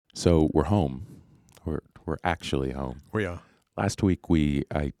So we're home. We're actually home. We are. Last week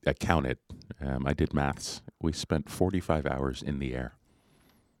I counted. I did maths. We spent 45 hours in the air.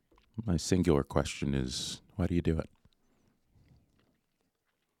 My singular question is, why do you do it?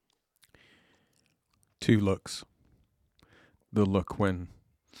 Two looks. The look when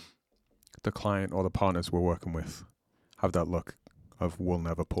the client or the partners we're working with have that look of we'll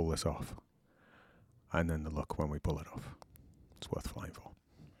never pull this off. And then the look when we pull it off. It's worth flying for.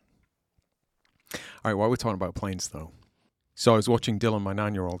 All right, while we're talking about planes though. So I was watching Dylan, my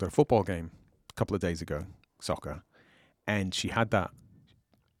 9-year-old, at a football game a couple of days ago, soccer, and she had that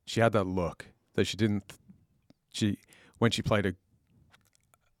look that when she played a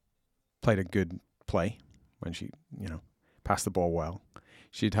good play, when she, passed the ball well,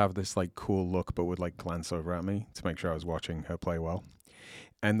 she'd have this like cool look, but would like glance over at me to make sure I was watching her play well.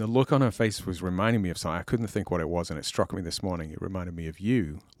 And the look on her face was reminding me of something. I couldn't think what it was, and it struck me this morning. It reminded me of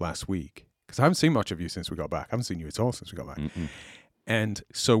you last week. Because I haven't seen much of you since we got back. I haven't seen you at all since we got back. Mm-mm. And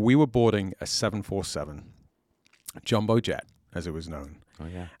so we were boarding a 747 jumbo jet, as it was known. Oh,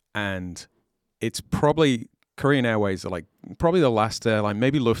 yeah. And it's probably, Korean Airways are probably the last airline.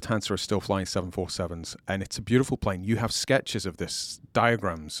 Maybe Lufthansa are still flying 747s. And it's a beautiful plane. You have sketches of this,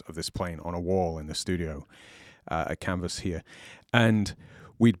 diagrams of this plane on a wall in the studio, a canvas here. And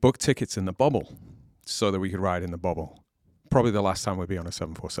we'd booked tickets in the bubble so that we could ride in the bubble. Probably the last time we'd be on a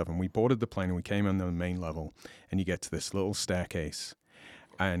 747. We boarded the plane and we came on the main level, and you get to this little staircase,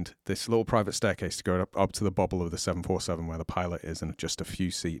 and this little private staircase to go up to the bubble of the 747 where the pilot is and just a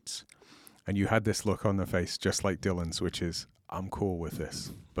few seats. And you had this look on the face just like Dylan's, which is, I'm cool with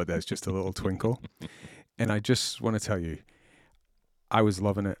this, but there's just a little twinkle. And I just want to tell you, I was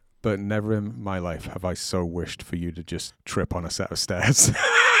loving it, but never in my life have I so wished for you to just trip on a set of stairs.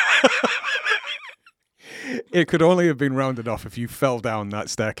 It could only have been rounded off if you fell down that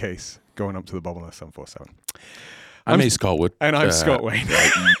staircase going up to the bubble of 747. I'm Ace Callwood. And I'm Scott Wayne.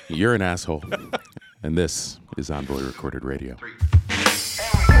 You're an asshole. And this is Envoy Recorded Radio.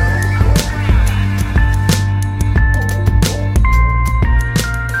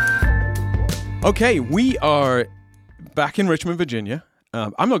 Okay, we are back in Richmond, Virginia.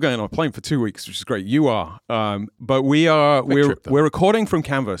 I'm not going on a plane for 2 weeks, which is great. You are, but we're recording from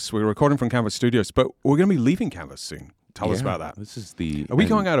Canvas. We're recording from Canvas Studios, but we're going to be leaving Canvas soon. Tell us about that. Are we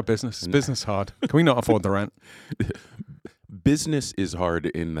going out of business? Is business hard? Can we not afford the rent? Business is hard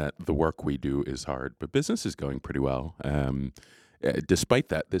in that the work we do is hard, but business is going pretty well. Despite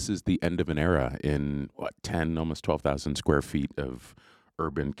that, this is the end of an era in 10, almost 12,000 square feet of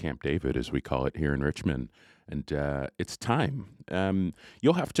urban Camp David, as we call it here in Richmond. And it's time.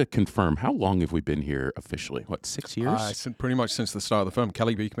 You'll have to confirm, how long have we been here officially? 6 years? Pretty much since the start of the film.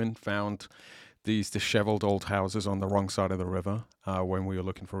 Kelly Beekman found these disheveled old houses on the wrong side of the river when we were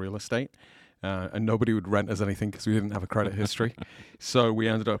looking for real estate. And nobody would rent us anything because we didn't have a credit history. So we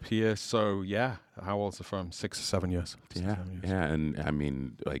ended up here. So, yeah, how old's the firm? 6 or 7 years. Yeah. And I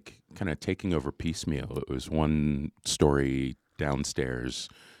mean, kind of taking over piecemeal. It was one story downstairs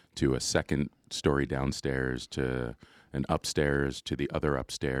to a second story downstairs to an upstairs to the other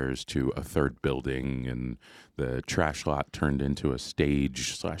upstairs to a third building, and the trash lot turned into a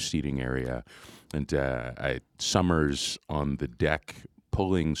stage/seating area, and summers on the deck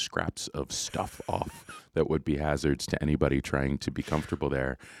pulling scraps of stuff off that would be hazards to anybody trying to be comfortable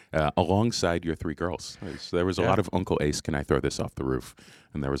there, alongside your 3 girls. So there was a lot of Uncle Ace, can I throw this off the roof?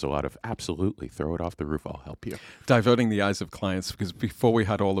 And there was a lot of, absolutely, throw it off the roof, I'll help you. Diverting the eyes of clients, because before we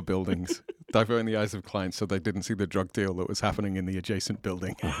had all the buildings, diverting the eyes of clients so they didn't see the drug deal that was happening in the adjacent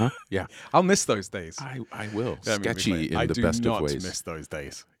building. Yeah. I'll miss those days. I will. Sketchy in the best of ways. I do not miss those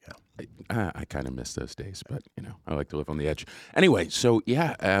days. Yeah. I kind of miss those days, but, I like to live on the edge. Anyway, so,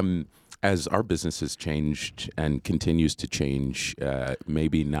 as our business has changed and continues to change,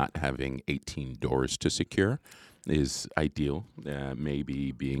 maybe not having 18 doors to secure is ideal.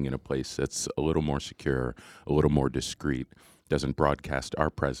 Maybe being in a place that's a little more secure, a little more discreet, doesn't broadcast our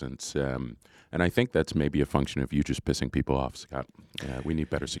presence. And I think that's maybe a function of you just pissing people off, Scott. We need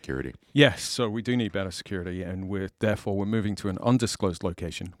better security. Yes, so we do need better security, and we're moving to an undisclosed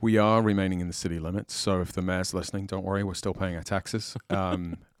location. We are remaining in the city limits, so if the mayor's listening, don't worry, we're still paying our taxes.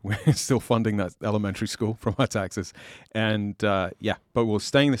 We're still funding that elementary school from our taxes. And but we'll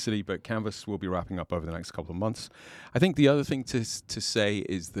stay in the city, but Canvas will be wrapping up over the next couple of months. I think the other thing to say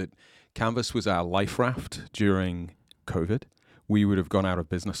is that Canvas was our life raft during COVID. We would have gone out of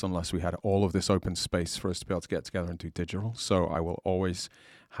business unless we had all of this open space for us to be able to get together and do digital. So I will always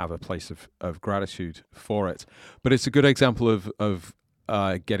have a place of gratitude for it. But it's a good example of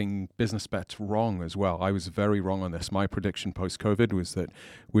getting business bets wrong as well. I was very wrong on this. My prediction post-COVID was that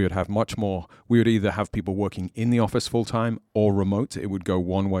we would have much more. We would either have people working in the office full-time or remote. It would go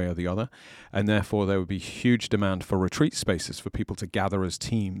one way or the other. And therefore, there would be huge demand for retreat spaces for people to gather as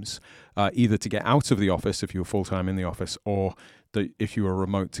teams, either to get out of the office if you were full-time in the office, or if you were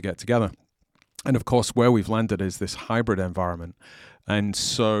remote to get together. And of course, where we've landed is this hybrid environment. And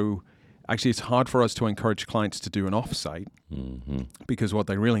so actually, it's hard for us to encourage clients to do an offsite because what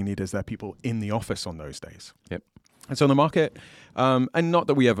they really need is their people in the office on those days. Yep. And so the market, and not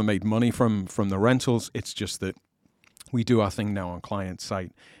that we ever made money from the rentals, it's just that we do our thing now on client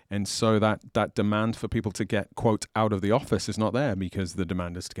site. And so that demand for people to get, quote, out of the office is not there because the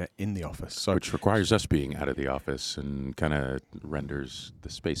demand is to get in the office. So, which requires us being out of the office and kind of renders the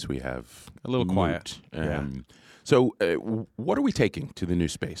space we have a little quiet. So what are we taking to the new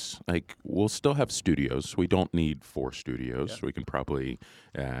space? Like, we'll still have studios. We don't need 4 studios. Yeah. We can probably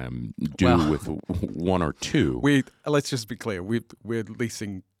with 1 or 2. Let's just be clear. We're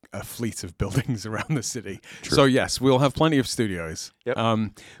leasing a fleet of buildings around the city. True. So yes, we'll have plenty of studios. Yep.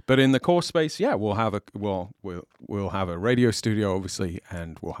 But in the core space, we'll have a radio studio, obviously,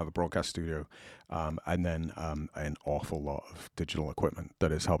 and we'll have a broadcast studio, and then an awful lot of digital equipment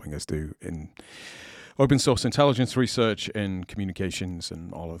that is helping us do in open source intelligence research and communications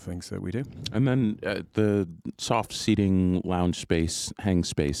and all of the things that we do. And then the soft seating lounge space, hang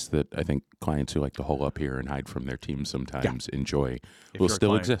space that I think clients who like to hole up here and hide from their team sometimes enjoy will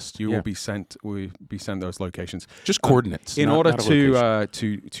still exist. You will be sent. We'll be sent those locations. Just coordinates. In order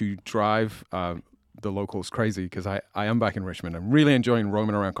to drive the locals crazy, because I am back in Richmond. I'm really enjoying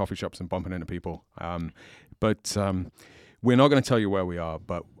roaming around coffee shops and bumping into people. But we're not going to tell you where we are,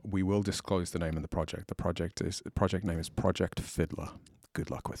 but we will disclose the name of the project. The project name is Project Fiddler.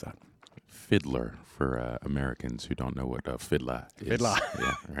 Good luck with that. Fiddler for Americans who don't know what a fiddler is. Fiddler.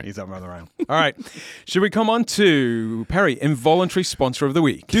 Yeah, right. He's up and around. All right. Should we come on to Perry, involuntary sponsor of the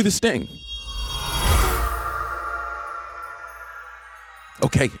week? Do the sting.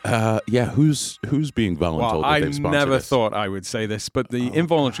 Okay, who's being voluntold that they've sponsored I never us? thought I would say this, but the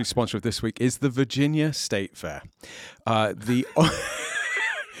involuntary sponsor of this week is the Virginia State Fair. The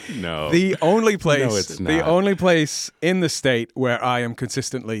only place, No, it's not. the only place in the state where I am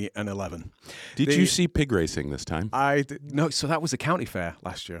consistently an 11. Did you see pig racing this time? No, so that was a county fair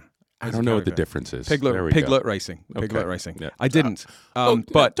last year. I don't know what the difference is. Piglet racing. Piglet racing. Yeah. I didn't.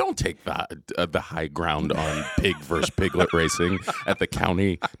 But don't take the high ground on pig versus piglet racing at the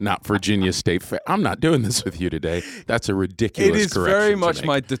county, not Virginia State Fair. I'm not doing this with you today. That's a ridiculous correction. It is very much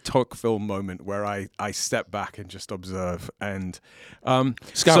my de Tocqueville moment where I step back and just observe. And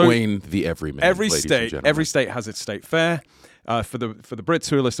Scott Wayne, the everyman. Every state has its state fair. For the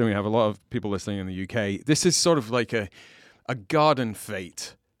Brits who are listening, we have a lot of people listening in the UK. This is sort of like a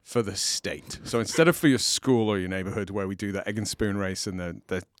garden-fete for the state. So instead of for your school or your neighborhood where we do the egg and spoon race and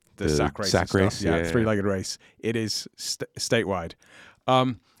the sack race, three-legged race, it is statewide.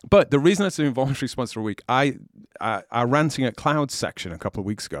 But the reason it's an involuntary sponsor of the week, our ranting at clouds section a couple of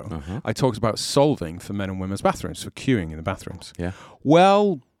weeks ago, I talked about solving for men and women's bathrooms, for queuing in the bathrooms. Yeah.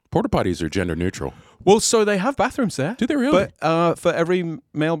 Well, porta potties are gender neutral. Well, so they have bathrooms there. Do they really? But for every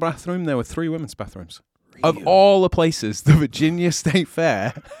male bathroom, there were 3 women's bathrooms. Of all the places, the Virginia State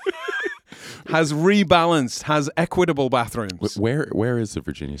Fair has rebalanced, has equitable bathrooms. Where is the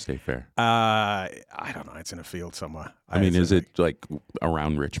Virginia State Fair? I don't know. It's in a field somewhere. I mean, is it like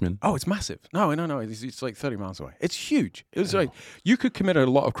around Richmond? Oh, it's massive. No. It's like 30 miles away. It's huge. It was like you could commit a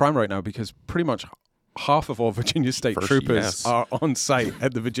lot of crime right now because pretty much half of all Virginia State troopers are on site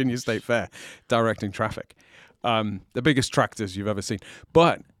at the Virginia State Fair directing traffic. The biggest tractors you've ever seen.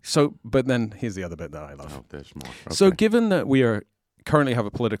 But then here's the other bit that I love. Oh, there's more. Okay. So given that we currently have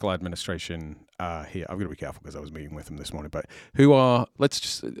a political administration here, I'm going to be careful because I was meeting with them this morning, but who are, let's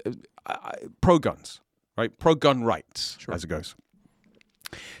just, pro-guns, right? Pro-gun rights, as it goes.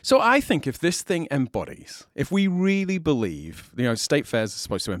 So I think if this thing embodies, if we really believe, state fairs are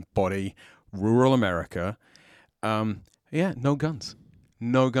supposed to embody rural America, no guns.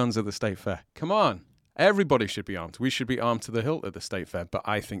 No guns at the state fair. Come on. Everybody should be armed. We should be armed to the hilt at the state fair. But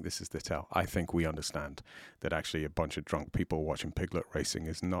I think this is the tell. I think we understand that actually a bunch of drunk people watching piglet racing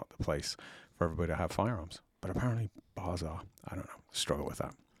is not the place for everybody to have firearms. But apparently bars are. I don't know. Struggle with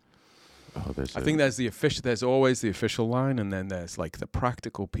that. Oh, I think there's always the official line, and then there's like the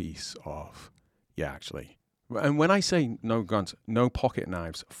practical piece of, actually. And when I say no guns, no pocket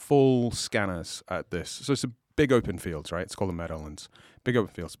knives, full scanners at this. So it's a big open fields, right? It's called the Meadowlands. Big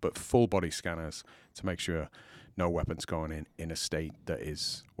open fields, but full body scanners to make sure no weapons going in a state that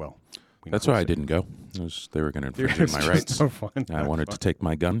is, That's why I didn't go. They were going to infringe my rights. So fun. I wanted to take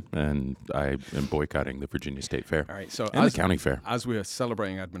my gun, and I am boycotting the Virginia State Fair. All right, so and the county fair. As we are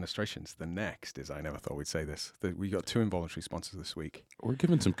celebrating administrations, the next is, I never thought we'd say this, that we got 2 involuntary sponsors this week. We're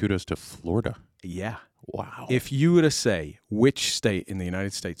giving some kudos to Florida. Yeah. Wow. If you were to say which state in the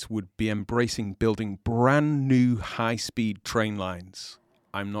United States would be embracing building brand new high-speed train lines,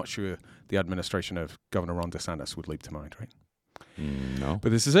 I'm not sure the administration of Governor Ron DeSantis would leap to mind, right? No.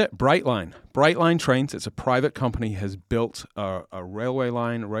 But this is it. Brightline. Brightline Trains. It's a private company, has built a railway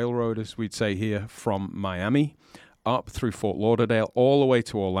line, railroad, as we'd say here, from Miami up through Fort Lauderdale, all the way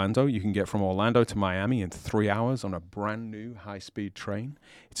to Orlando. You can get from Orlando to Miami in 3 hours on a brand new high-speed train.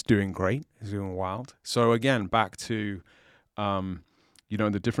 It's doing great. It's doing wild. So again, back to,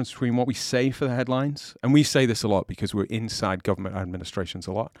 the difference between what we say for the headlines. And we say this a lot because we're inside government administrations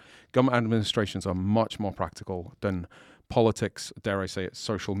a lot. Government administrations are much more practical than politics, dare I say it,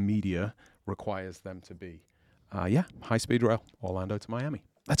 social media requires them to be. High-speed rail, Orlando to Miami.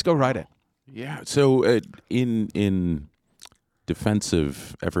 Let's go ride it. Yeah. So in defense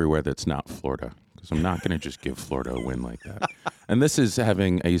of everywhere that's not Florida, because I'm not going to just give Florida a win like that. And this is I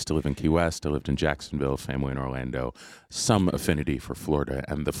used to live in Key West. I lived in Jacksonville, family in Orlando, some affinity for Florida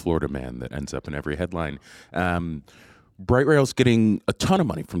and the Florida man that ends up in every headline. Bright Rail's getting a ton of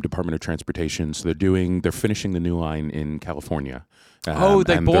money from Department of Transportation. So they're finishing the new line in California. They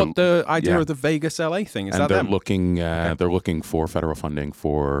bought the idea of the Vegas LA thing. Is that they're them? They're looking for federal funding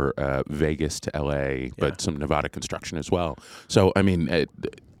for Vegas to LA, but some Nevada construction as well. So I mean,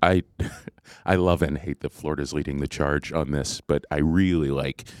 I love and hate that Florida's leading the charge on this, but I really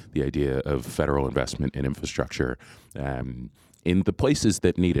like the idea of federal investment in infrastructure in the places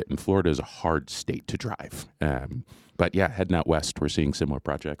that need it. And Florida is a hard state to drive. But yeah, heading out west, we're seeing similar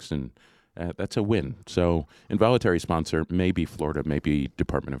projects, and that's a win. So involuntary sponsor, maybe Florida, maybe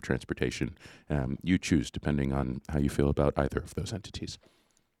Department of Transportation. You choose depending on how you feel about either of those entities.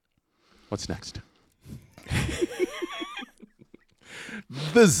 What's next?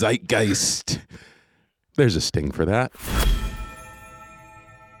 The zeitgeist. There's a sting for that.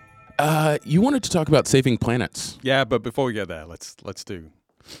 You wanted to talk about saving planets. Yeah, but before we get there, let's do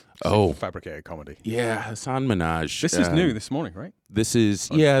fabricated comedy. Yeah, Hasan Minhaj. This is new this morning, right? This is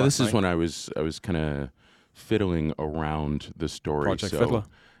this is when I was kind of fiddling around the story. Project Fiddler.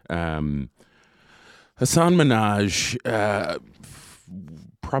 Hasan Minhaj,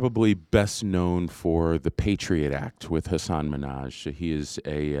 probably best known for the Patriot Act with Hasan Minhaj. So he is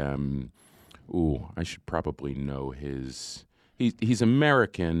I should probably know his. He's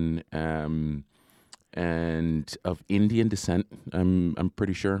American and of Indian descent. I'm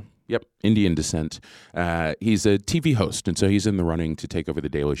pretty sure. Yep, Indian descent. He's a TV host, and so he's in the running to take over The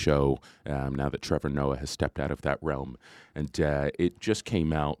Daily Show now that Trevor Noah has stepped out of that realm. And it just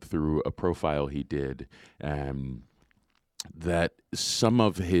came out through a profile he did that some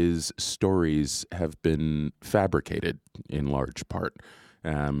of his stories have been fabricated in large part.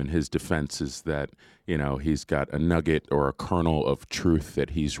 And his defense is that, he's got a nugget or a kernel of truth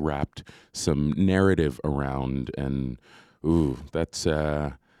that he's wrapped some narrative around. And,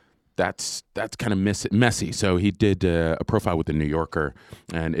 that's kind of messy. So he did a profile with The New Yorker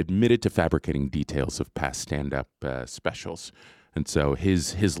and admitted to fabricating details of past stand-up specials. And so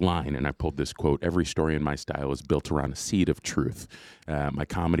his line, and I pulled this quote, "Every story in my style is built around a seed of truth. My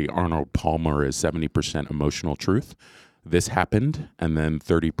comedy, Arnold Palmer, is 70% emotional truth. This happened, and then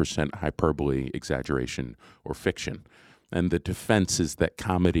 30% hyperbole, exaggeration, or fiction." And the defense is that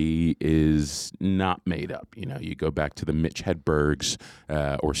comedy is not made up. You go back to the Mitch Hedbergs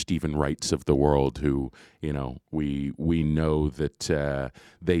or Stephen Wrights of the world who, we know that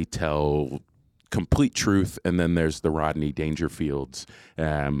they tell complete truth, and then there's the Rodney Dangerfields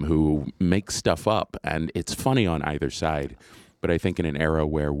who make stuff up. And it's funny on either side. But I think in an era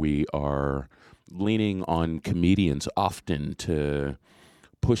where we are leaning on comedians often to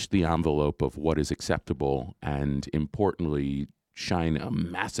push the envelope of what is acceptable and, importantly, shine a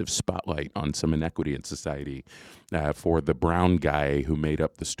massive spotlight on some inequity in society. For the brown guy who made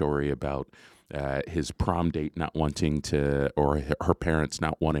up the story about his prom date not wanting to, or her parents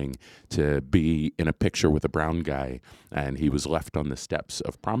not wanting to be in a picture with a brown guy, and he was left on the steps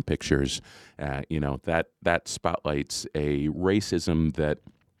of prom pictures, that spotlights a racism that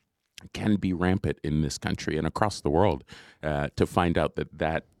can be rampant in this country and across the world. To find out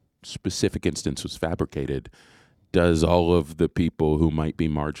that specific instance was fabricated does all of the people who might be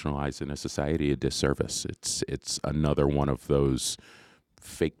marginalized in a society a disservice. It's another one of those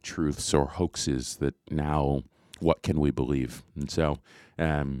fake truths or hoaxes that now, what can we believe? And so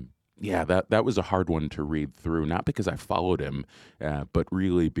yeah, that was a hard one to read through, not because I followed him, but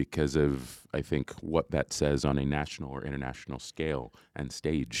really because of, I think, what that says on a national or international scale and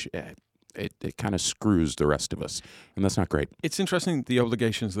stage. It kind of screws the rest of us, and that's not great. It's interesting, the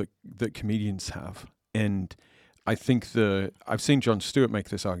obligations that comedians have. And I think I've seen Jon Stewart make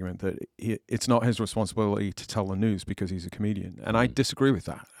this argument that it's not his responsibility to tell the news because he's a comedian. And I disagree with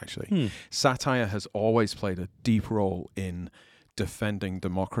that, actually. Satire has always played a deep role in defending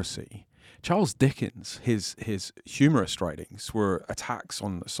democracy. Charles Dickens, his humorist writings were attacks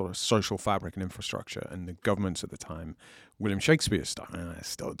on the sort of social fabric and infrastructure and the governments at the time. William Shakespeare's stuff. I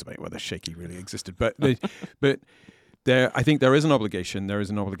still debate whether Shakey really existed, but I think there is an obligation. There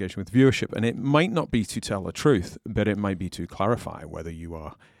is an obligation with viewership, and it might not be to tell the truth, but it might be to clarify whether you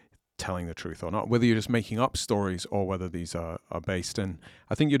are telling the truth or not, whether you're just making up stories or whether these are based. And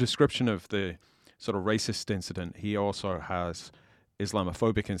I think your description of the sort of racist incident, he also has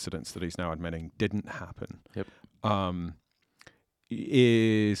Islamophobic incidents that he's now admitting didn't happen. Yep.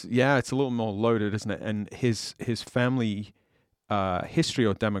 It's a little more loaded, isn't it? And his family history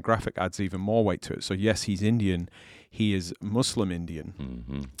or demographic adds even more weight to it. So yes, he's Indian. He is Muslim Indian.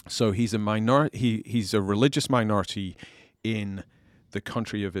 Mm-hmm. So he's a minority. He's a religious minority in the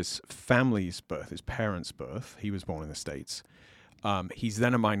country of his family's birth, his parents' birth. He was born in the States. He's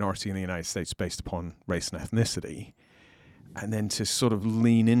then a minority in the United States based upon race and ethnicity. And then to sort of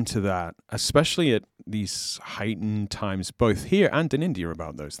lean into that, especially at these heightened times, both here and in India,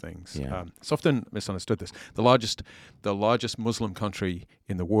 about those things. Yeah. It's often misunderstood this. The largest Muslim country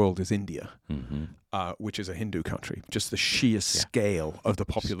in the world is India, which is a Hindu country. Just the sheer scale of the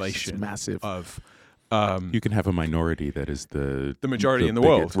population. It's massive. You can have a minority that is the majority in the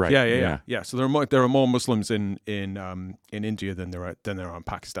biggest, world. right? Yeah. So there are more Muslims in India than there are in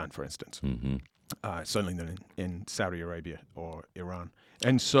Pakistan, for instance. Mm-hmm. Certainly than in Saudi Arabia or Iran.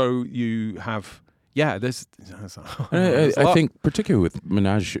 And so you have, there's I think particularly with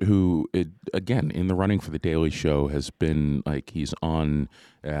Minhaj, who, again, in the running for The Daily Show, has been like, he's on,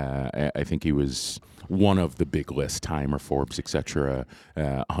 I think he was one of the big list, Time or Forbes, etc.,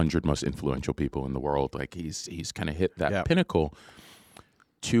 100 most influential people in the world. Like he's kind of hit that pinnacle.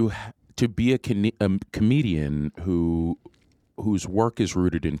 To be a comedian whose work is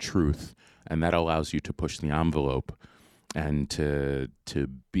rooted in truth, and that allows you to push the envelope and to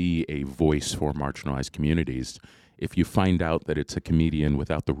be a voice for marginalized communities. If you find out that it's a comedian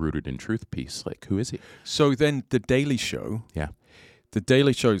without the rooted in truth piece, like, who is he? So then The Daily Show. Yeah. The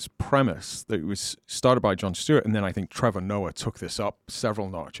Daily Show's premise, that it was started by Jon Stewart, and then I think Trevor Noah took this up several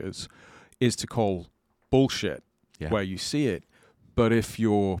notches, is to call bullshit where you see it. But if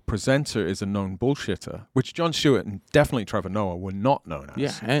your presenter is a known bullshitter, which Jon Stewart and definitely Trevor Noah were not known as.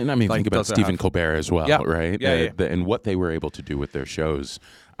 Yeah, and I mean, think about Stephen Colbert as well, right? Yeah. And what they were able to do with their shows.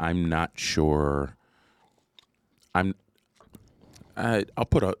 I'm not sure. I'll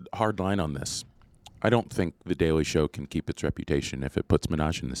put a hard line on this. I don't think The Daily Show can keep its reputation if it puts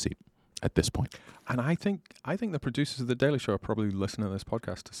Minhaj in the seat at this point. And I think the producers of The Daily Show are probably listening to this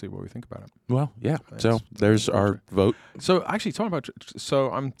podcast to see what we think about it. Well, yeah. So there's our vote. So actually, talking about,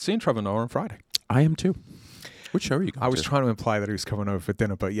 I'm seeing Trevor Noah on Friday. I am too. Which show are you going to? I was trying to imply that he was coming over for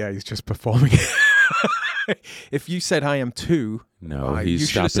dinner, but he's just performing. If you said I am too, you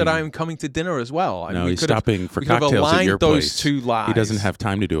should have said I am coming to dinner as well. He's stopping for cocktails at your place. Those two lies. He doesn't have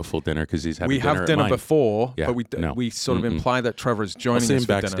time to do a full dinner because he's having dinner. We have dinner before, but we sort of imply that Trevor's joining us for dinner. I'll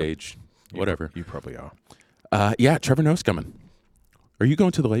see him backstage. Whatever. You probably are. Trevor Noah's coming. Are you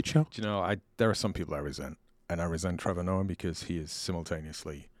going to the Late Show? Do you know, there are some people I resent, and I resent Trevor Noah because he is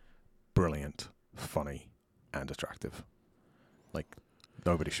simultaneously brilliant, funny, and attractive. Like,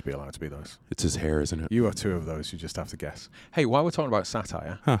 nobody should be allowed to be those. It's his hair, isn't it? You are two of those. You just have to guess. Hey, while we're talking about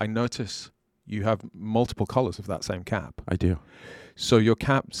satire, I notice you have multiple colors of that same cap. I do. So your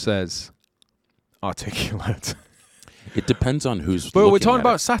cap says articulate. It depends on who's. But we're talking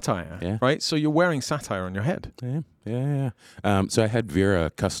about satire, right? So you're wearing satire on your head. Yeah. So I had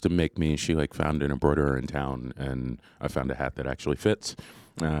Vera custom make me. She found an embroiderer in town, and I found a hat that actually fits.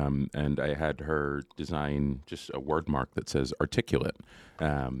 And I had her design just a word mark that says articulate.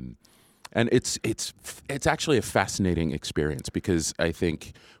 And it's actually a fascinating experience because I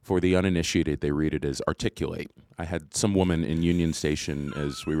think for the uninitiated, they read it as articulate. I had some woman in Union Station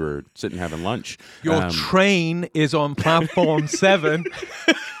as we were sitting having lunch. Your train is on platform 7.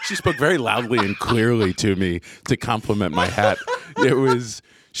 She spoke very loudly and clearly to me to compliment my hat.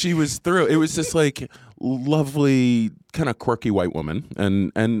 She was thrilled. It was this lovely, kind of quirky white woman.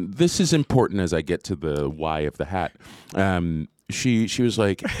 And this is important as I get to the why of the hat. she was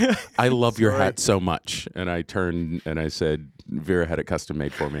like, I love your hat so much. And I turned and I said, Vera had it custom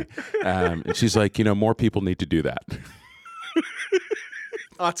made for me. And she's like, more people need to do that.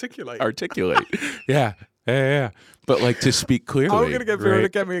 Articulate. Yeah. But like to speak clearly. I'm going to get Vera to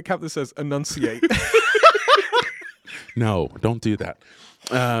get me a cap that says enunciate. No, don't do that.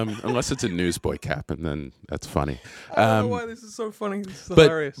 Unless it's a newsboy cap, and then that's funny. I don't know why this is so funny. This is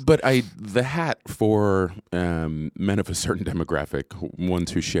hilarious. But the hat for men of a certain demographic,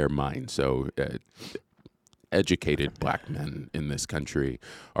 ones who share mine. So educated black men in this country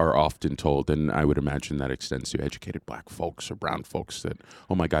are often told, and I would imagine that extends to educated black folks or brown folks, that,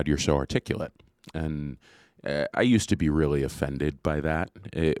 oh my God, you're so articulate. And I used to be really offended by that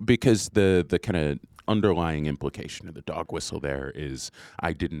because the kind of underlying implication of the dog whistle there is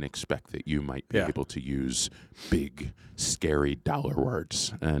I didn't expect that you might be able to use big, scary dollar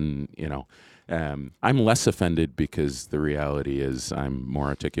words. And, I'm less offended because the reality is I'm more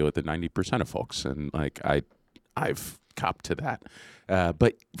articulate than 90% of folks. And like I've copped to that.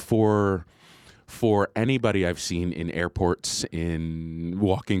 But for anybody I've seen in airports, in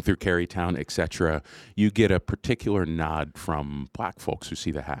walking through Carytown, etc., you get a particular nod from black folks who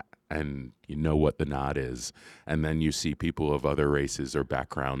see the hat. And you know what the nod is. And then you see people of other races or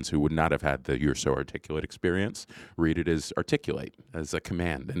backgrounds who would not have had the "you're so articulate" experience read it as articulate, as a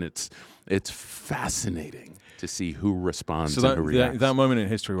command. And it's fascinating to see who responds and who reacts. That moment in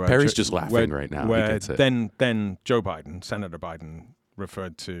history where Perry's just laughing right now. Where then Joe Biden, Senator Biden,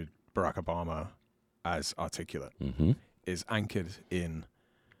 referred to Barack Obama as articulate, is anchored in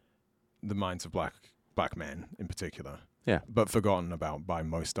the minds of black men in particular. Yeah, but forgotten about by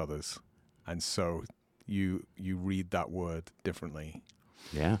most others, and so you read that word differently.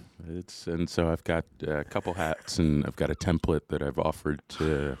 Yeah, and so I've got a couple hats, and I've got a template that I've offered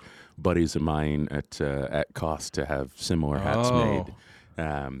to buddies of mine at cost to have similar hats made.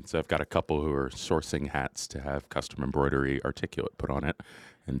 So I've got a couple who are sourcing hats to have custom embroidery articulate put on it,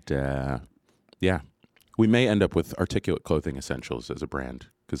 and we may end up with Articulate Clothing Essentials as a brand,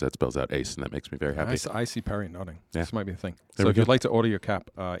 because that spells out ACE, and that makes me very happy. I see Perry nodding. Yeah. This might be a thing. So if you'd like to order your cap,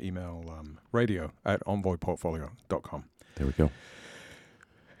 email radio@envoyportfolio.com. There we go.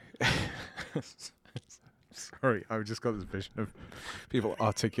 Sorry, I just got this vision of people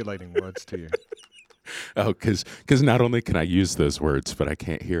articulating words to you. Oh, because not only can I use those words, but I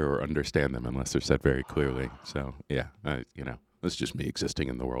can't hear or understand them unless they're said very clearly. So, that's just me existing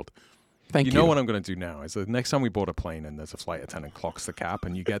in the world. Thank you. You know what I'm going to do now is the next time we board a plane and there's a flight attendant clocks the cap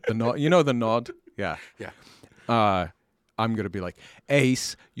and you get the nod. You know the nod? Yeah. Yeah. I'm going to be like,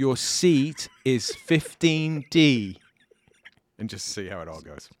 Ace, your seat is 15D. And just see how it all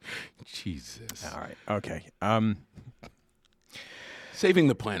goes. Jesus. All right. Okay. Saving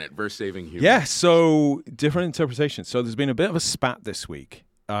the planet versus saving humans. Yeah, so different interpretations. So there's been a bit of a spat this week.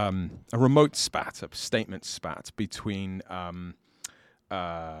 A remote spat, a statement spat between...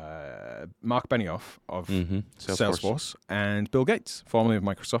 Mark Benioff of Salesforce and Bill Gates, formerly of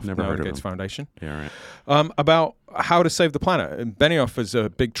Microsoft, Never heard of Gates him. Foundation, right. About how to save the planet. And Benioff is a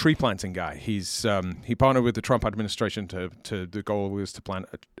big tree planting guy. He's he partnered with the Trump administration to the goal was to plant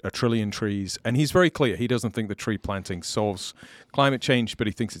a trillion trees, and he's very clear. He doesn't think that tree planting solves climate change, but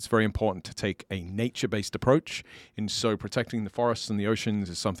he thinks it's very important to take a nature-based approach. And so protecting the forests and the oceans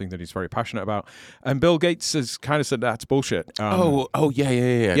is something that he's very passionate about. And Bill Gates has kind of said that's bullshit.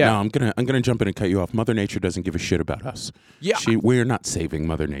 Yeah. No, I'm gonna jump in and cut you off. Mother Nature doesn't give a shit about us. Yeah, we're not saving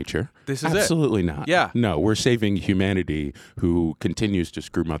Mother Nature. This is absolutely not. Yeah, no, we're saving humanity, who continues to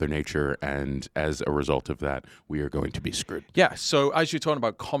screw Mother Nature, and as a result of that, we are going to be screwed. Yeah. So as you're talking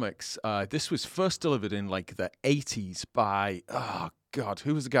about comics, this was first delivered in like the 80s by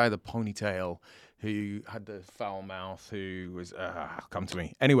who was the guy with the ponytail? Who had the foul mouth, who was, come to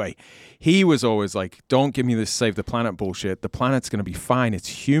me. Anyway, he was always like, don't give me this save the planet bullshit. The planet's going to be fine.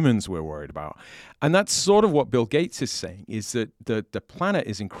 It's humans we're worried about. And that's sort of what Bill Gates is saying, is that the planet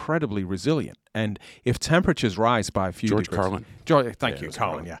is incredibly resilient. And if temperatures rise by a few George degrees... Carlin. Thank you,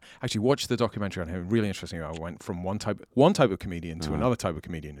 Carlin, yeah. Actually, watch the documentary on him. Really interesting. I went from one type of comedian to another type of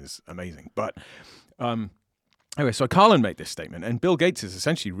comedian is amazing. But... Anyway, so Carlin made this statement, and Bill Gates is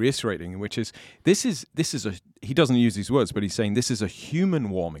essentially reiterating, which is this is he doesn't use these words, but he's saying this is a human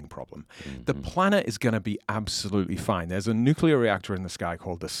warming problem. Mm-hmm. The planet is going to be absolutely fine. There's a nuclear reactor in the sky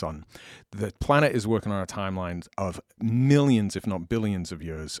called the sun. The planet is working on a timeline of millions, if not billions, of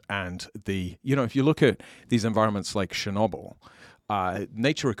years. And if you look at these environments like Chernobyl,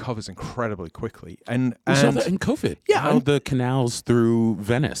 nature recovers incredibly quickly. And we saw that in COVID. Yeah, how the canals through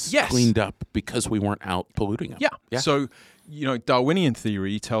Venice Yes. cleaned up because we weren't out polluting them. Yeah. So, Darwinian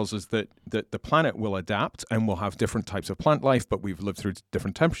theory tells us that the planet will adapt and we'll have different types of plant life, but we've lived through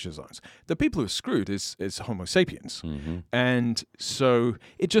different temperature zones. The people who are screwed is Homo sapiens. Mm-hmm. And so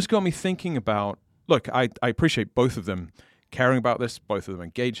it just got me thinking about, look, I appreciate both of them caring about this, both of them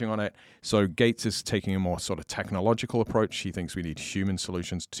engaging on it. So Gates is taking a more sort of technological approach. He thinks we need human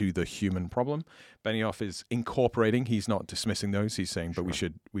solutions to the human problem. Benioff is incorporating. He's not dismissing those. He's saying, but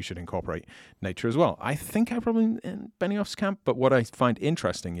we should incorporate nature as well. I think I'm probably in Benioff's camp, but what I find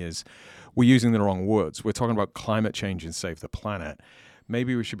interesting is we're using the wrong words. We're talking about climate change and save the planet.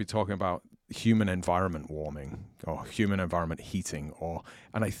 Maybe we should be talking about human environment warming or human environment heating.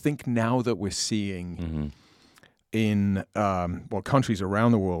 And I think now that we're seeing... Mm-hmm. in countries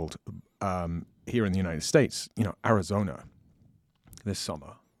around the world, here in the United States, Arizona this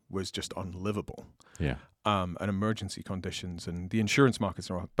summer was just unlivable. Yeah. And emergency conditions and the insurance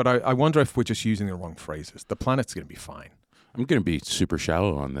markets are wrong. But I wonder if we're just using the wrong phrases. The planet's going to be fine. I'm going to be super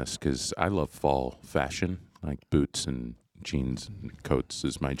shallow on this because I love fall fashion, like boots and jeans and coats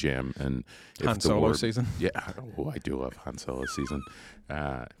is my jam. And if Han Solo season? Yeah. I do love Han Solo season.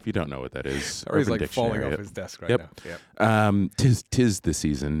 If you don't know what that is, or he's Urban like falling Dictionary, off his desk right now. Yep. Tis the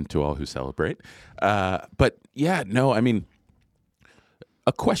season to all who celebrate. But yeah, no, I mean,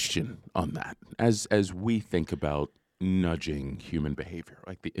 a question on that as we think about nudging human behavior,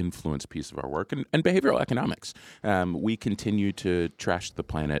 like the influence piece of our work and behavioral economics. We continue to trash the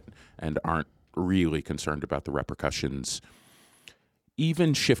planet and aren't really concerned about the repercussions.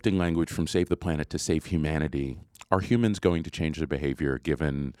 Even shifting language from save the planet to save humanity, are humans going to change their behavior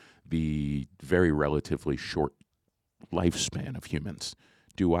given the very relatively short lifespan of humans?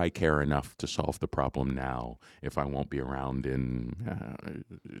 Do I care enough to solve the problem now if I won't be around in,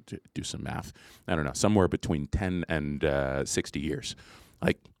 do some math, I don't know, somewhere between 10 and 60 years?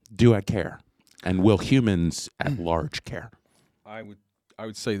 Like, do I care? And will humans at large care? I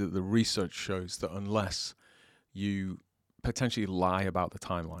would say that the research shows that unless you potentially lie about the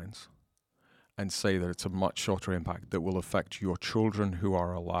timelines and say that it's a much shorter impact that will affect your children who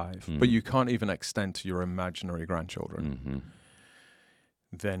are alive, but you can't even extend to your imaginary grandchildren,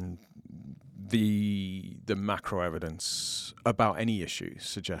 then the macro evidence about any issue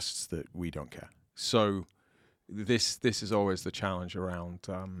suggests that we don't care. So this is always the challenge around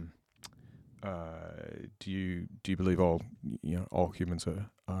do you believe all humans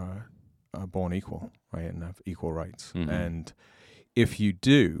are born equal, right, and have equal rights? And if you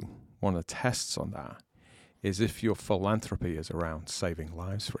do, one of the tests on that is if your philanthropy is around saving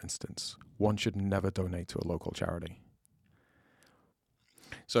lives, for instance, one should never donate to a local charity.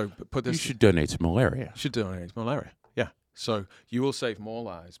 So put this. You should donate to malaria. Should donate to malaria. Yeah. So you will save more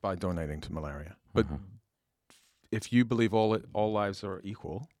lives by donating to malaria. But if you believe all lives are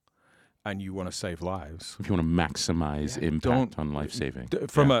equal, and you want to save lives, if you want to maximize impact on life saving,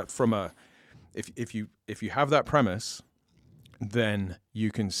 if you have that premise, then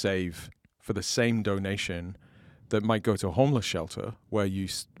you can save for the same donation that might go to a homeless shelter where you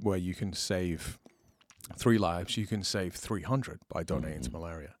can save 3 lives, you can save 300 by donating to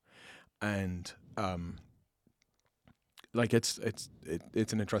malaria, and it's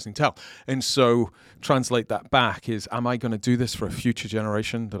an interesting tell. And so translate that back is, am I going to do this for a future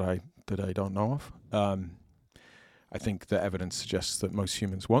generation that I don't know of? I think the evidence suggests that most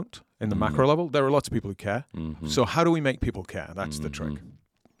humans won't. In the macro level, there are lots of people who care. So how do we make people care? That's the trick.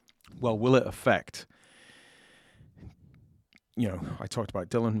 Well, will it affect, I talked about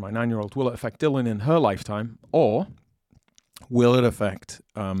Dylan, my 9-year-old. Will it affect Dylan in her lifetime? Or will it affect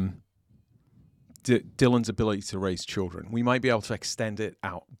Dylan's ability to raise children? We might be able to extend it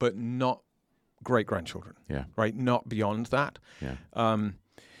out, but not great-grandchildren. Yeah. Right? Not beyond that. Yeah.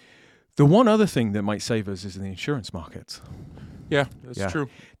 The one other thing that might save us is in the insurance markets. Yeah, that's true.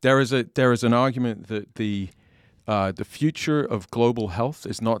 There is an argument that the future of global health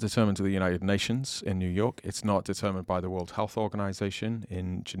is not determined by the United Nations in New York. It's not determined by the World Health Organization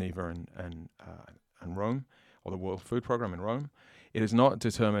in Geneva and Rome, or the World Food Program in Rome. It is not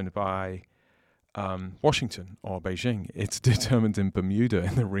determined by Washington or Beijing. It's determined in Bermuda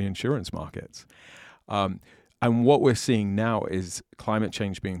in the reinsurance markets. And what we're seeing now is climate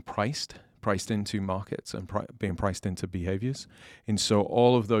change being priced into markets and being priced into behaviors. And so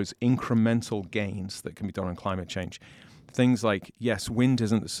all of those incremental gains that can be done on climate change, things like, yes, wind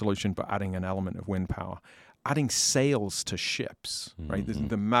isn't the solution, but adding an element of wind power, adding sails to ships, right?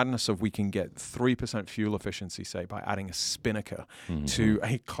 The madness of we can get 3% fuel efficiency, say, by adding a spinnaker to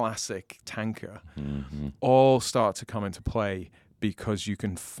a classic tanker, all start to come into play because you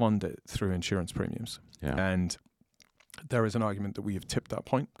can fund it through insurance premiums. Yeah. And there is an argument that we have tipped that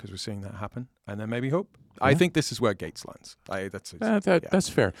point because we're seeing that happen, and there may be hope. Yeah. I think this is where Gates lands. That's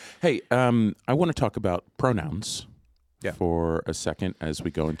fair. Hey, I want to talk about pronouns Yeah. for a second as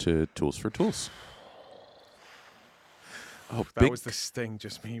we go into tools for tools. Oh, that was the sting,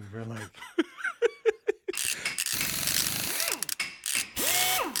 just me really.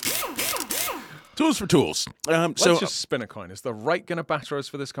 Tools for tools. Let's just spin a coin. Is the right going to batter us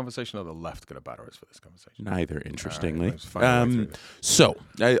for this conversation, or the left going to batter us for this conversation? Neither, interestingly. Right, so,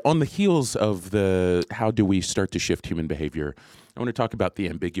 on the heels of the how do we start to shift human behavior, I want to talk about the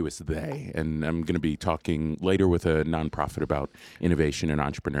ambiguous they. And I'm going to be talking later with a nonprofit about innovation and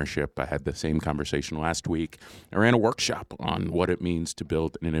entrepreneurship. I had the same conversation last week. I ran a workshop on what it means to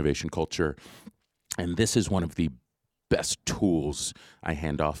build an innovation culture. And this is one of the best tools I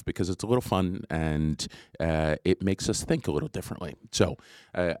hand off because it's a little fun and it makes us think a little differently. So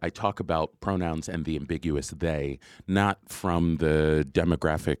I talk about pronouns and the ambiguous they, not from the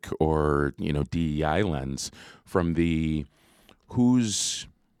demographic or DEI lens, from the whose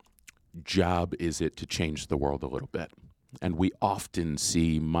job is it to change the world a little bit. And we often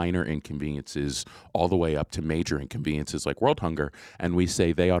see minor inconveniences all the way up to major inconveniences like world hunger, and we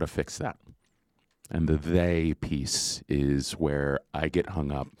say they ought to fix that. And the they piece is where I get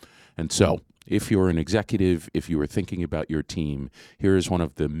hung up. And so if you're an executive, if you were thinking about your team, here is one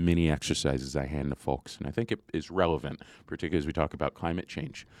of the mini exercises I hand to folks. And I think it is relevant, particularly as we talk about climate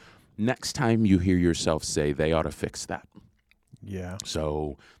change. Next time you hear yourself say they ought to fix that. Yeah.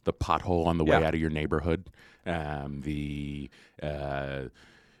 So the pothole on the way out of your neighborhood, in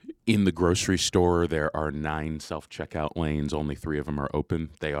the grocery store, there are 9 self-checkout lanes. Only 3 of them are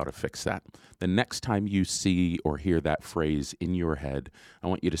open. They ought to fix that. The next time you see or hear that phrase in your head, I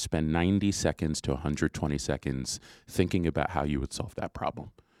want you to spend 90 seconds to 120 seconds thinking about how you would solve that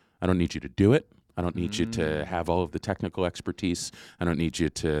problem. I don't need you to do it. I don't need you to have all of the technical expertise. I don't need you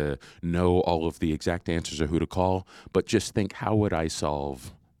to know all of the exact answers or who to call. But just think, how would I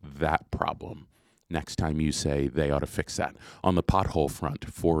solve that problem? Next time you say they ought to fix that. On the pothole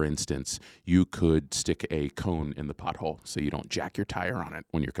front, for instance, you could stick a cone in the pothole so you don't jack your tire on it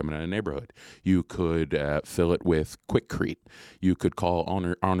when you're coming out of a neighborhood. You could fill it with Quickcrete. You could call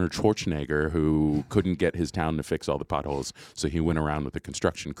Arnold Schwarzenegger, who couldn't get his town to fix all the potholes, so he went around with a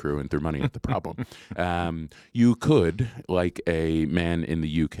construction crew and threw money at the problem. You could, like a man in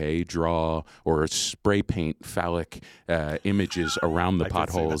the UK, draw or spray paint phallic images around the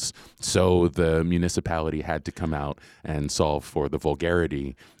potholes so the municipality had to come out and solve for the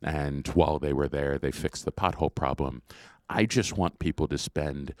vulgarity, and while they were there, they fixed the pothole problem. I just want people to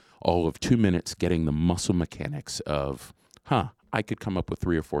spend all of 2 minutes getting the muscle mechanics of, I could come up with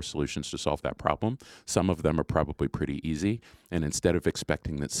 3 or 4 solutions to solve that problem. Some of them are probably pretty easy, and instead of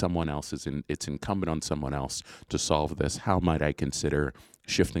expecting that someone else it's incumbent on someone else to solve this, how might I consider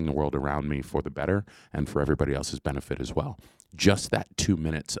shifting the world around me for the better and for everybody else's benefit as well? Just that 2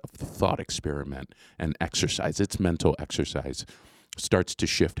 minutes of thought experiment and exercise, it's mental exercise, starts to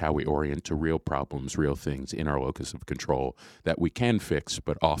shift how we orient to real problems, real things in our locus of control that we can fix,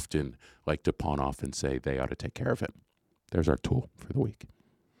 but often like to pawn off and say they ought to take care of it. There's our tool for the week.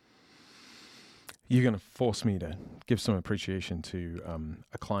 You're going to force me to give some appreciation to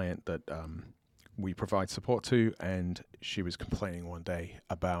a client that we provide support to, and she was complaining one day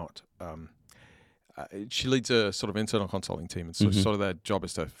about she leads a sort of internal consulting team, and so sort of their job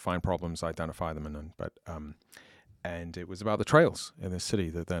is to find problems, identify them, and it was about the trails in the city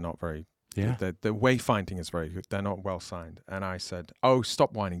that they're not very. Yeah. The wayfinding is very good. They're not well signed. And I said, "Oh,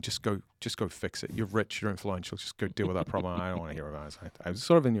 stop whining. Just go fix it. You're rich. You're influential. Just go deal with that problem. I don't want to hear about it." I was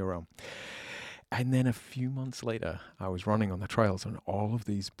sort of in your realm. And then a few months later, I was running on the trails and all of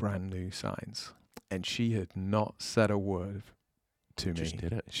these brand new signs, and she had not said a word to me. Just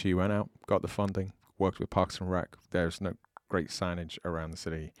did it. She went out, got the funding, worked with Parks and Rec. There's no great signage around the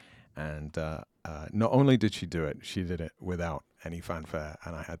city. And not only did she do it, she did it without any fanfare.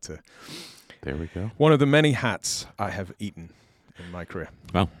 And I had to... There we go. One of the many hats I have eaten in my career.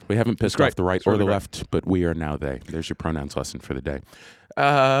 Well, we haven't pissed off the right or the left, but we are now they. There's your pronouns lesson for the day.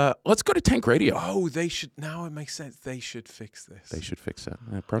 Let's go to Tank Radio. Oh, they should... Now it makes sense. They should fix this. They should fix it.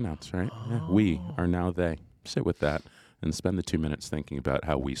 Pronouns, right? Oh. Yeah, we are now they. Sit with that and spend the 2 minutes thinking about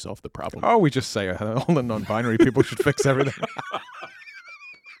how we solve the problem. Oh, we just say all the non-binary people should fix everything.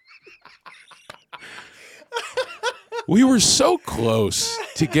 We were so close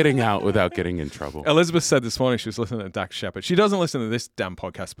to getting out without getting in trouble. Elizabeth said this morning she was listening to Dax Shepard. She doesn't listen to this damn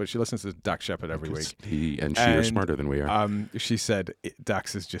podcast, but she listens to Dax Shepard every week. He and she are smarter than we are. She said,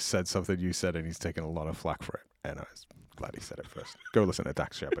 Dax has just said something you said, and he's taken a lot of flack for it. And I was glad he said it first. Go listen to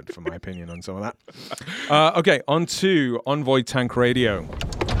Dax Shepard for my opinion on some of that. Okay, on to Envoy Tank Radio.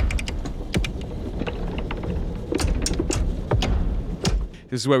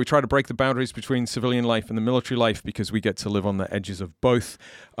 This is where we try to break the boundaries between civilian life and the military life because we get to live on the edges of both.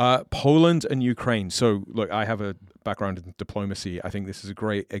 Poland and Ukraine. So, look, I have a background in diplomacy. I think this is a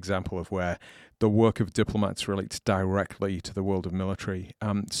great example of where the work of diplomats relates directly to the world of military.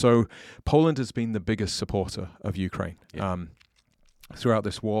 So, Poland has been the biggest supporter of Ukraine. Yeah. Throughout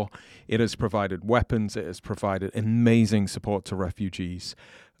this war, it has provided weapons. It has provided amazing support to refugees.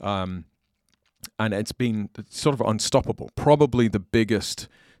 And it's been sort of unstoppable, probably the biggest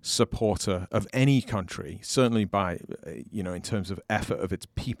supporter of any country, certainly by, in terms of effort of its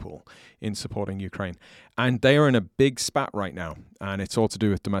people in supporting Ukraine. And they are in a big spat right now, and it's all to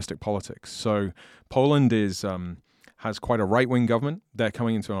do with domestic politics. So Poland has quite a right-wing government. They're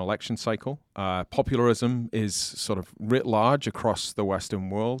coming into an election cycle. Popularism is sort of writ large across the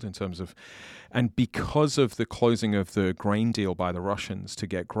Western world in terms of, and because of the closing of the grain deal by the Russians to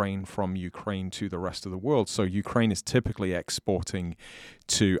get grain from Ukraine to the rest of the world. So Ukraine is typically exporting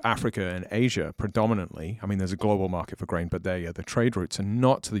to Africa and Asia predominantly. I mean, there's a global market for grain, but they are the trade routes and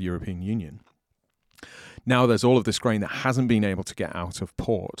not to the European Union. Now there's all of this grain that hasn't been able to get out of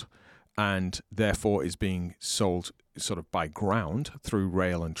port and therefore is being sold sort of by ground through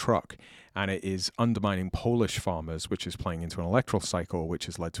rail and truck. And it is undermining Polish farmers, which is playing into an electoral cycle, which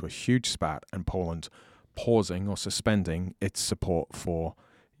has led to a huge spat and Poland pausing or suspending its support for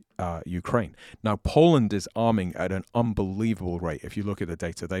Ukraine. Now, Poland is arming at an unbelievable rate. If you look at the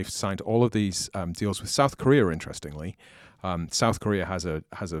data, they've signed all of these deals with South Korea, interestingly. South Korea has a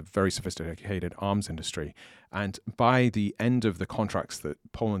very sophisticated arms industry. And by the end of the contracts that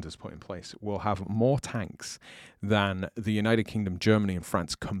Poland has put in place, we'll have more tanks than the United Kingdom, Germany, and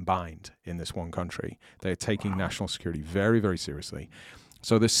France combined in this one country. They're taking national security very, very seriously.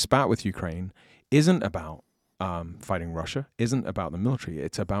 So this spat with Ukraine isn't about fighting Russia, isn't about the military.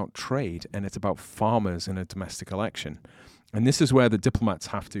 It's about trade, and it's about farmers in a domestic election. And this is where the diplomats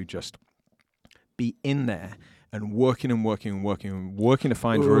have to just be in there and working to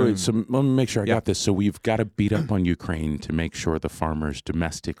find room. So let me make sure I got this. So we've got to beat up on Ukraine to make sure the farmers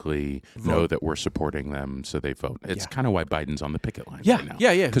domestically know that we're supporting them, so they vote. It's kind of why Biden's on the picket lines right now.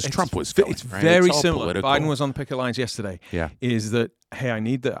 Yeah. Because Trump was going, It's right? very it's similar. political. Biden was on the picket lines yesterday. Yeah. Is that, hey, I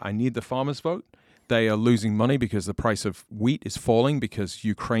need the farmers' vote. They are losing money because the price of wheat is falling because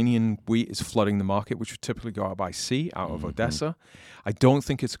Ukrainian wheat is flooding the market, which would typically go out by sea out of Odessa. I don't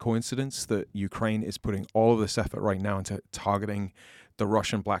think it's a coincidence that Ukraine is putting all of this effort right now into targeting the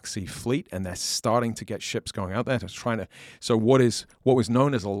Russian Black Sea fleet, and they're starting to get ships going out there to trying to. So what was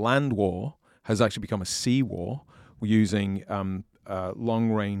known as a land war has actually become a sea war, using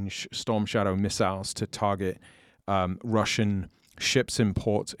long-range Storm Shadow missiles to target Russian ships in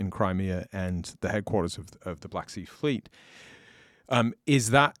ports in Crimea and the headquarters of the Black Sea Fleet. Is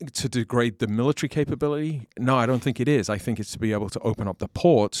that to degrade the military capability? No, I don't think it is. I think it's to be able to open up the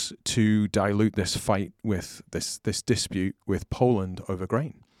ports to dilute this fight with this dispute with Poland over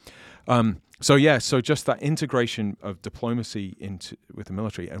grain. So just that integration of diplomacy with the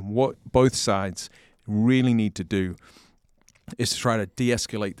military, and what both sides really need to do is to try to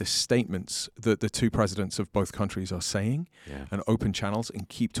de-escalate the statements that the two presidents of both countries are saying and open channels and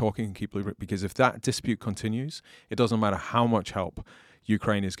keep talking and keep delivering. Because if that dispute continues, it doesn't matter how much help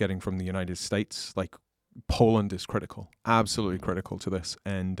Ukraine is getting from the United States. Like, Poland is critical, absolutely critical to this.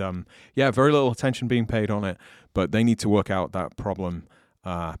 And very little attention being paid on it, but they need to work out that problem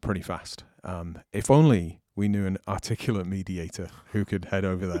pretty fast. If only we knew an articulate mediator who could head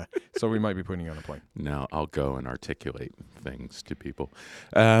over there. So we might be putting you on a plane. No, I'll go and articulate things to people.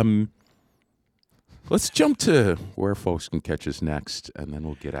 Let's jump to where folks can catch us next, and then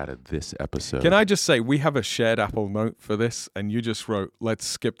we'll get out of this episode. Can I just say, we have a shared Apple note for this, and you just wrote, let's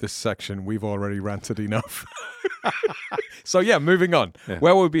skip this section. We've already ranted enough. So moving on. Yeah.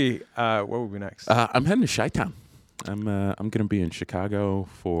 Where will we be next? I'm heading to Chi-Town. I'm going to be in Chicago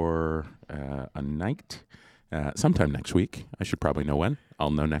for a night. Sometime next week. I should probably know when.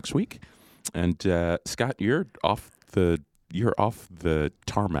 I'll know next week. And Scott, you're off the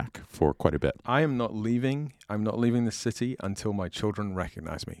tarmac for quite a bit. I am not leaving. I'm not leaving the city until my children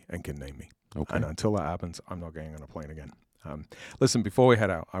recognize me and can name me. Okay. And until that happens, I'm not getting on a plane again. Listen, before we head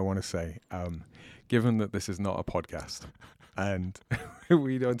out, I want to say, given that this is not a podcast and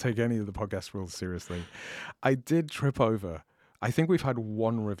we don't take any of the podcast rules seriously, I did trip over. I think we've had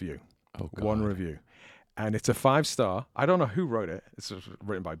one review. Oh, God. One review. And it's a 5-star. I don't know who wrote it. It's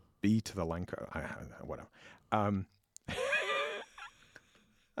written by B to the Lanka. Whatever.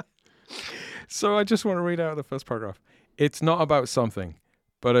 So I just want to read out the first paragraph. It's not about something,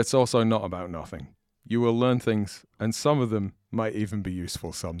 but it's also not about nothing. You will learn things, and some of them might even be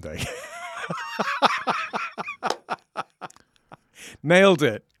useful someday. Nailed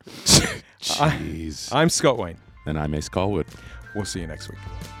it. Jeez. I'm Scott Wayne. And I'm Ace Callwood. We'll see you next week.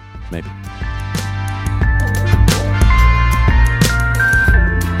 Maybe.